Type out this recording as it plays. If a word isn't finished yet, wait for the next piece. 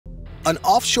An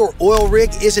offshore oil rig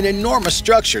is an enormous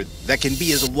structure that can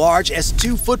be as large as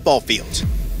 2 football fields.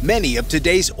 Many of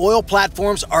today's oil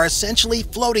platforms are essentially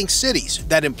floating cities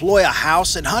that employ a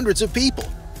house and hundreds of people.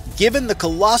 Given the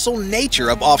colossal nature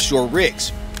of offshore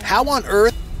rigs, how on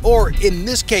earth, or in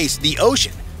this case the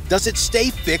ocean, does it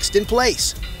stay fixed in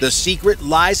place? The secret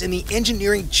lies in the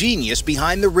engineering genius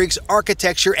behind the rig's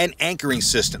architecture and anchoring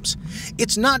systems.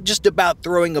 It's not just about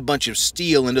throwing a bunch of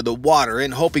steel into the water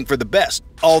and hoping for the best,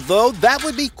 although that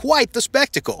would be quite the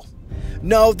spectacle.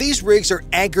 No, these rigs are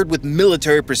anchored with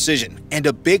military precision, and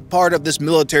a big part of this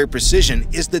military precision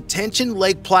is the tension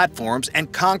leg platforms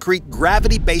and concrete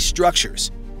gravity-based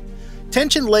structures.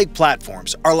 Tension leg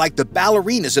platforms are like the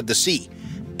ballerinas of the sea,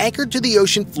 anchored to the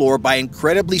ocean floor by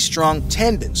incredibly strong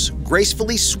tendons,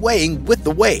 gracefully swaying with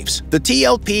the waves. The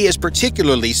TLP is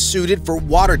particularly suited for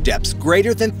water depths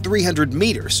greater than 300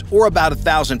 meters, or about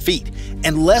 1,000 feet,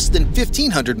 and less than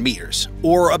 1,500 meters,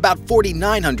 or about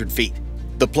 4,900 feet.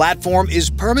 The platform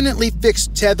is permanently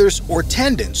fixed tethers or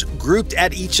tendons grouped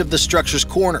at each of the structure's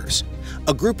corners.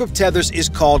 A group of tethers is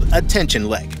called a tension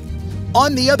leg.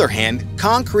 On the other hand,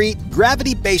 concrete,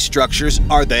 gravity-based structures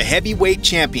are the heavyweight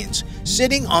champions,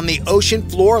 sitting on the ocean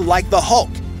floor like the Hulk,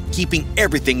 keeping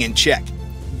everything in check.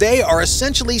 They are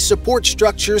essentially support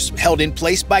structures held in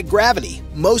place by gravity,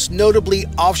 most notably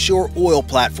offshore oil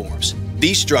platforms.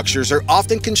 These structures are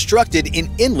often constructed in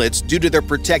inlets due to their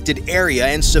protected area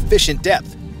and sufficient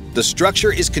depth. The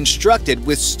structure is constructed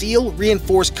with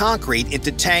steel-reinforced concrete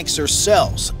into tanks or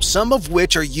cells, some of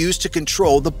which are used to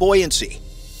control the buoyancy.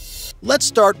 Let's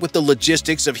start with the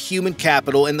logistics of human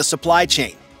capital in the supply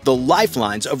chain, the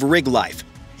lifelines of rig life.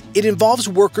 It involves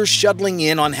workers shuttling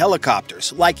in on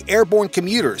helicopters, like airborne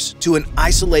commuters, to an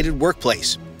isolated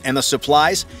workplace. And the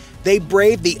supplies? They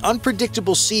brave the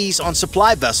unpredictable seas on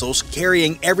supply vessels,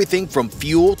 carrying everything from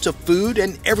fuel to food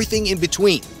and everything in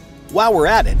between. While we're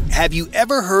at it, have you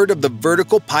ever heard of the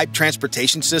vertical pipe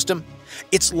transportation system?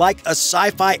 It's like a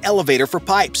sci-fi elevator for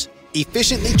pipes,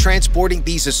 efficiently transporting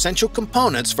these essential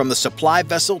components from the supply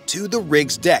vessel to the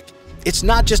rig's deck. It's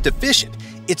not just efficient,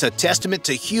 it's a testament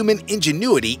to human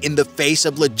ingenuity in the face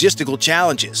of logistical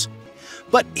challenges.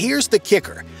 But here's the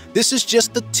kicker. This is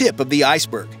just the tip of the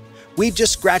iceberg. We've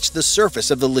just scratched the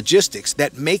surface of the logistics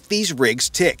that make these rigs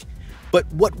tick. But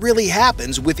what really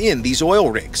happens within these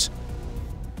oil rigs?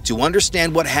 To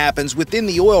understand what happens within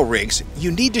the oil rigs,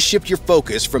 you need to shift your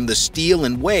focus from the steel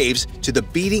and waves to the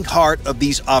beating heart of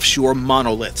these offshore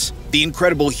monoliths, the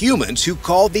incredible humans who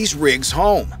call these rigs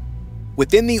home.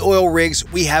 Within the oil rigs,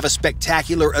 we have a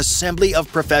spectacular assembly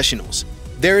of professionals.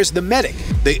 There is the medic,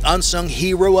 the unsung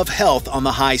hero of health on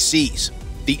the high seas,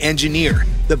 the engineer,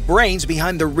 the brains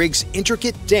behind the rig's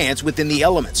intricate dance within the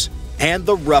elements, and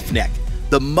the roughneck,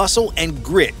 the muscle and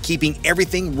grit keeping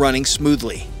everything running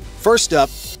smoothly. First up,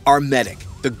 our medic,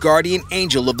 the guardian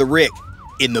angel of the rig.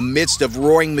 In the midst of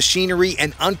roaring machinery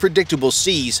and unpredictable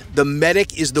seas, the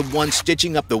medic is the one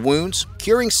stitching up the wounds,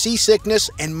 curing seasickness,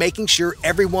 and making sure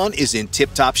everyone is in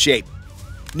tip-top shape.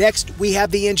 Next, we have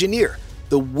the engineer,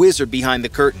 the wizard behind the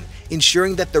curtain,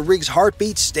 ensuring that the rig's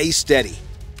heartbeat stays steady.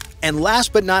 And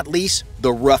last but not least,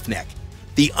 the roughneck,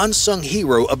 the unsung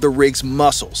hero of the rig's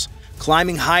muscles,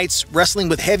 climbing heights, wrestling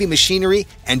with heavy machinery,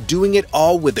 and doing it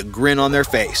all with a grin on their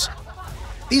face.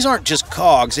 These aren't just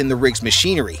cogs in the rig's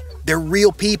machinery. They're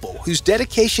real people whose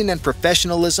dedication and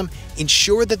professionalism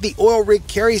ensure that the oil rig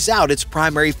carries out its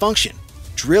primary function,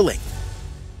 drilling.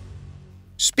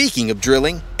 Speaking of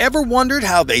drilling, ever wondered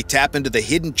how they tap into the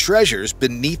hidden treasures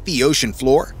beneath the ocean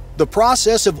floor? The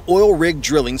process of oil rig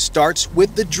drilling starts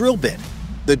with the drill bit.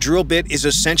 The drill bit is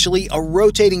essentially a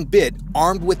rotating bit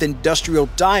armed with industrial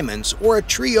diamonds or a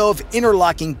trio of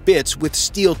interlocking bits with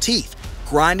steel teeth,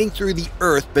 grinding through the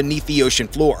earth beneath the ocean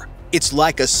floor. It's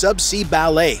like a subsea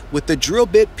ballet, with the drill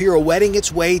bit pirouetting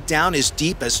its way down as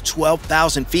deep as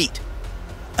 12,000 feet.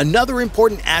 Another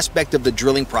important aspect of the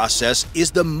drilling process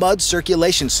is the mud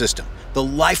circulation system, the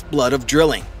lifeblood of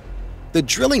drilling. The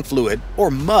drilling fluid,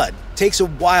 or mud, takes a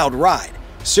wild ride,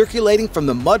 circulating from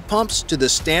the mud pumps to the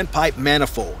standpipe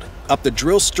manifold, up the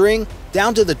drill string,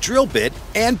 down to the drill bit,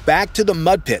 and back to the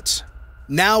mud pits.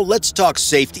 Now let's talk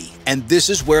safety, and this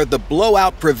is where the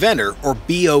blowout preventer, or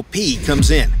BOP,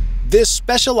 comes in. This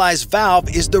specialized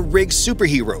valve is the rig's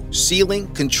superhero, sealing,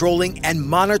 controlling, and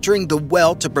monitoring the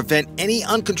well to prevent any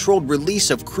uncontrolled release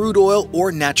of crude oil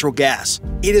or natural gas.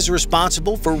 It is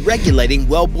responsible for regulating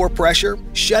wellbore pressure,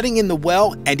 shutting in the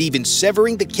well, and even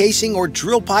severing the casing or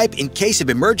drill pipe in case of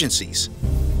emergencies.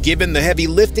 Given the heavy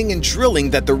lifting and drilling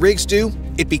that the rigs do,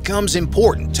 it becomes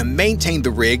important to maintain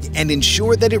the rig and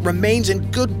ensure that it remains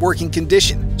in good working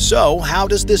condition. So, how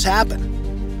does this happen?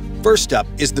 First up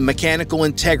is the mechanical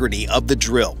integrity of the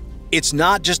drill. It's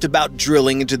not just about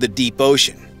drilling into the deep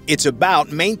ocean. It's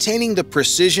about maintaining the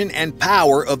precision and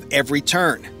power of every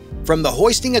turn. From the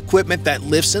hoisting equipment that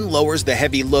lifts and lowers the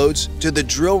heavy loads to the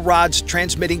drill rods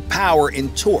transmitting power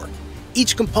and torque,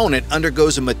 each component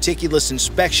undergoes a meticulous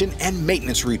inspection and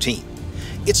maintenance routine.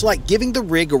 It's like giving the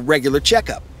rig a regular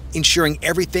checkup, ensuring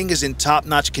everything is in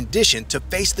top-notch condition to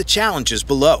face the challenges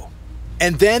below.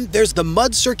 And then there's the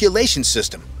mud circulation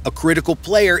system, a critical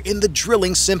player in the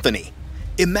drilling symphony.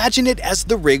 Imagine it as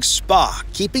the rig's spa,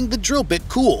 keeping the drill bit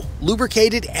cool,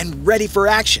 lubricated, and ready for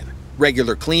action.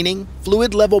 Regular cleaning,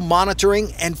 fluid level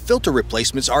monitoring, and filter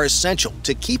replacements are essential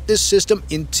to keep this system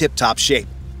in tip-top shape.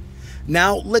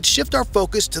 Now, let's shift our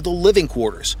focus to the living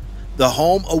quarters, the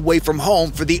home away from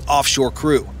home for the offshore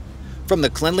crew. From the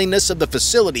cleanliness of the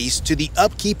facilities to the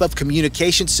upkeep of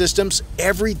communication systems,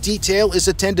 every detail is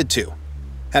attended to.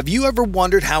 Have you ever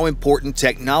wondered how important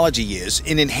technology is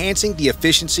in enhancing the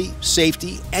efficiency,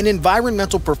 safety, and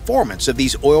environmental performance of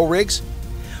these oil rigs?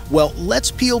 Well,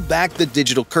 let's peel back the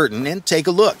digital curtain and take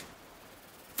a look.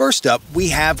 First up, we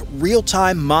have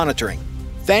real-time monitoring.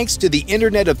 Thanks to the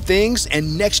Internet of Things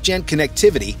and next-gen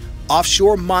connectivity,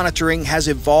 offshore monitoring has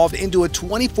evolved into a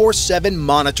 24/7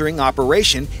 monitoring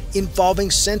operation involving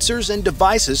sensors and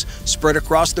devices spread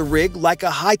across the rig like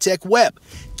a high-tech web,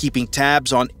 keeping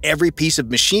tabs on every piece of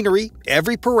machinery,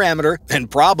 every parameter, and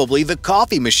probably the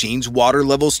coffee machine's water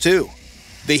levels too.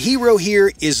 The hero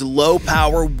here is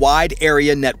Low-Power Wide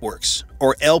Area Networks,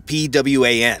 or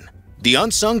LPWAN, the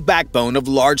unsung backbone of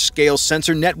large-scale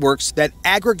sensor networks that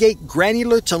aggregate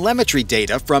granular telemetry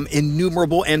data from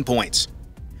innumerable endpoints.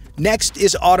 Next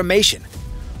is automation.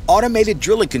 Automated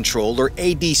Drilling Control, or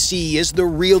ADC, is the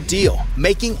real deal,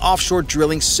 making offshore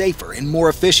drilling safer and more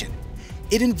efficient.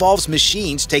 It involves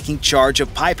machines taking charge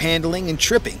of pipe handling and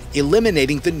tripping,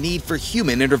 eliminating the need for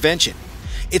human intervention.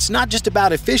 It's not just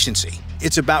about efficiency,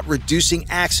 it's about reducing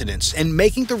accidents and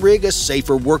making the rig a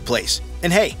safer workplace.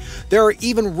 And hey, there are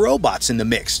even robots in the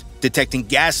mix, detecting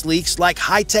gas leaks like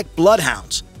high-tech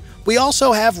bloodhounds. We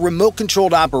also have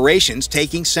remote-controlled operations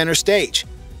taking center stage.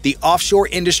 The offshore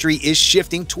industry is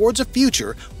shifting towards a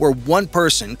future where one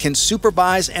person can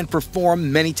supervise and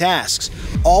perform many tasks,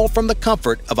 all from the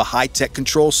comfort of a high-tech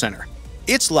control center.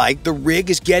 It's like the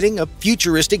rig is getting a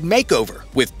futuristic makeover,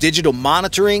 with digital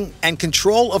monitoring and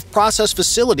control of process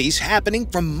facilities happening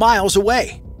from miles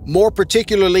away. More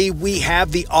particularly, we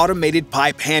have the automated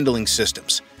pipe handling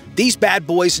systems. These bad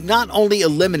boys not only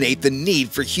eliminate the need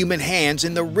for human hands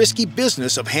in the risky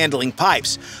business of handling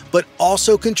pipes, but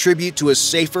also contribute to a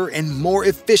safer and more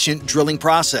efficient drilling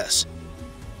process.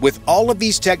 With all of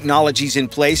these technologies in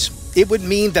place, it would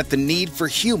mean that the need for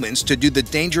humans to do the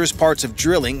dangerous parts of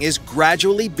drilling is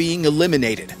gradually being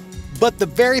eliminated. But the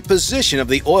very position of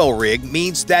the oil rig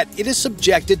means that it is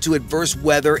subjected to adverse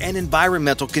weather and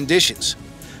environmental conditions.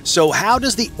 So how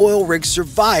does the oil rig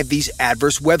survive these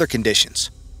adverse weather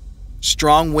conditions?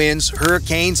 Strong winds,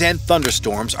 hurricanes, and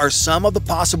thunderstorms are some of the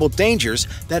possible dangers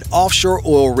that offshore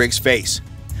oil rigs face.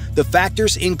 The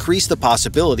factors increase the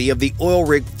possibility of the oil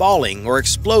rig falling or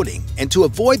exploding, and to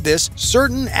avoid this,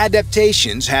 certain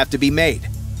adaptations have to be made.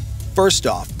 First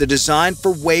off, the design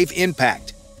for wave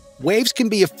impact. Waves can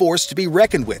be a force to be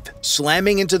reckoned with,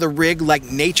 slamming into the rig like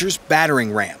nature's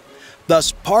battering ram.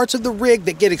 Thus, parts of the rig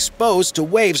that get exposed to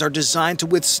waves are designed to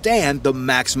withstand the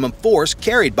maximum force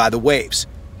carried by the waves.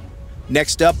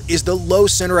 Next up is the low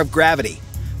center of gravity.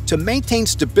 To maintain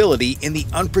stability in the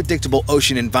unpredictable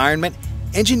ocean environment,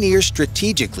 engineers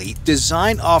strategically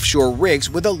design offshore rigs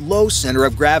with a low center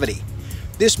of gravity.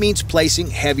 This means placing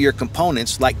heavier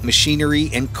components like machinery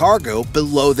and cargo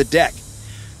below the deck.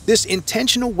 This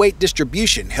intentional weight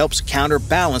distribution helps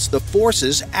counterbalance the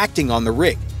forces acting on the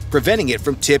rig, preventing it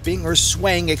from tipping or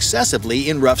swaying excessively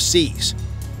in rough seas.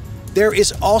 There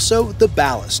is also the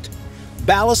ballast.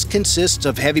 Ballast consists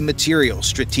of heavy material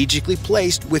strategically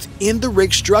placed within the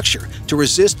rig structure to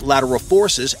resist lateral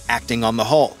forces acting on the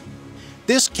hull.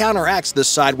 This counteracts the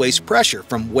sideways pressure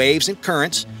from waves and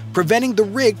currents, preventing the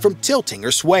rig from tilting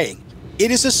or swaying. It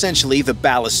is essentially the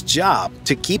ballast's job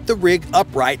to keep the rig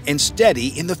upright and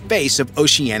steady in the face of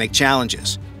oceanic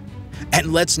challenges.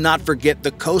 And let's not forget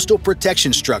the coastal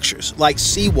protection structures like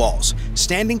seawalls,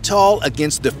 standing tall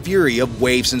against the fury of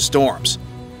waves and storms.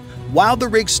 While the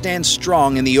rig stands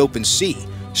strong in the open sea,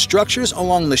 structures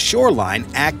along the shoreline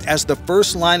act as the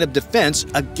first line of defense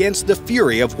against the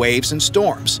fury of waves and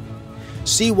storms.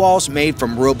 Seawalls made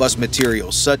from robust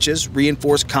materials such as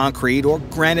reinforced concrete or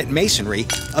granite masonry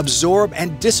absorb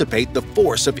and dissipate the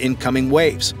force of incoming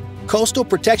waves. Coastal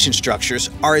protection structures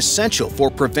are essential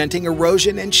for preventing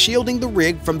erosion and shielding the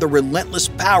rig from the relentless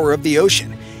power of the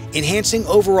ocean, enhancing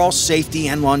overall safety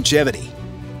and longevity.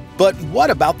 But what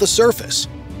about the surface?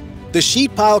 The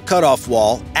sheet pile cutoff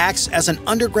wall acts as an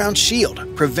underground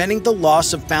shield, preventing the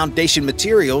loss of foundation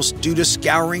materials due to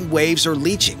scouring waves or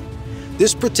leaching.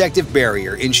 This protective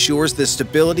barrier ensures the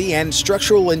stability and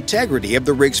structural integrity of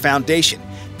the rig's foundation,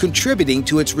 contributing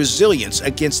to its resilience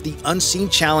against the unseen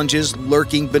challenges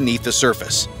lurking beneath the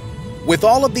surface. With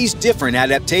all of these different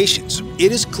adaptations,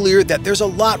 it is clear that there's a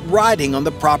lot riding on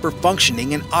the proper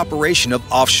functioning and operation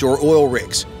of offshore oil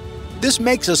rigs. This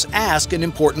makes us ask an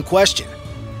important question.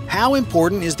 How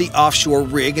important is the offshore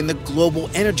rig in the global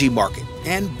energy market,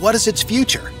 and what is its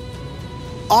future?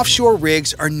 Offshore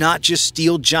rigs are not just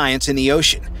steel giants in the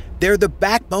ocean, they're the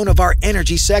backbone of our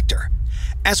energy sector.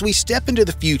 As we step into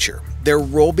the future, their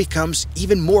role becomes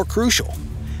even more crucial.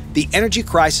 The energy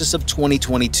crisis of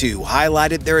 2022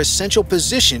 highlighted their essential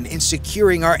position in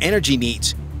securing our energy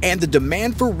needs, and the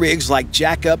demand for rigs like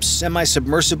jackups,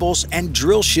 semi-submersibles, and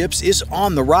drill ships is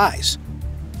on the rise.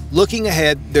 Looking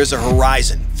ahead, there's a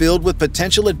horizon filled with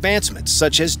potential advancements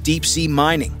such as deep-sea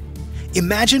mining.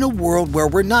 Imagine a world where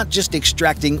we're not just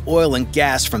extracting oil and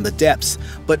gas from the depths,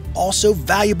 but also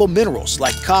valuable minerals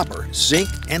like copper, zinc,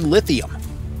 and lithium.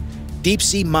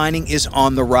 Deep-sea mining is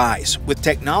on the rise, with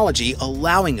technology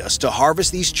allowing us to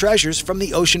harvest these treasures from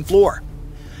the ocean floor.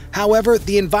 However,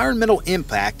 the environmental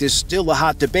impact is still a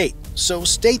hot debate, so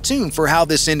stay tuned for how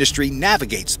this industry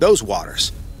navigates those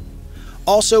waters.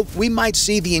 Also, we might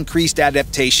see the increased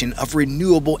adaptation of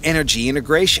renewable energy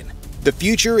integration. The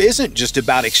future isn't just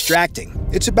about extracting,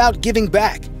 it's about giving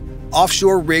back.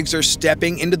 Offshore rigs are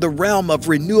stepping into the realm of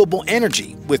renewable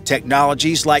energy with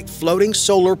technologies like floating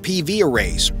solar PV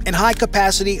arrays and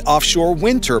high-capacity offshore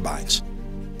wind turbines.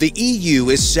 The EU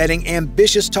is setting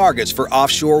ambitious targets for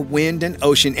offshore wind and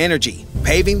ocean energy,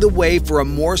 paving the way for a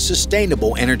more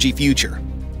sustainable energy future.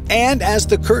 And as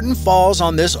the curtain falls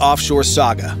on this offshore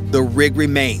saga, the rig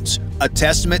remains, a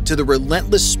testament to the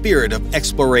relentless spirit of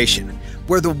exploration,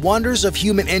 where the wonders of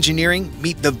human engineering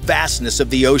meet the vastness of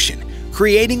the ocean,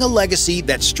 creating a legacy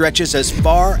that stretches as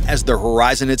far as the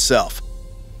horizon itself.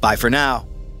 Bye for now.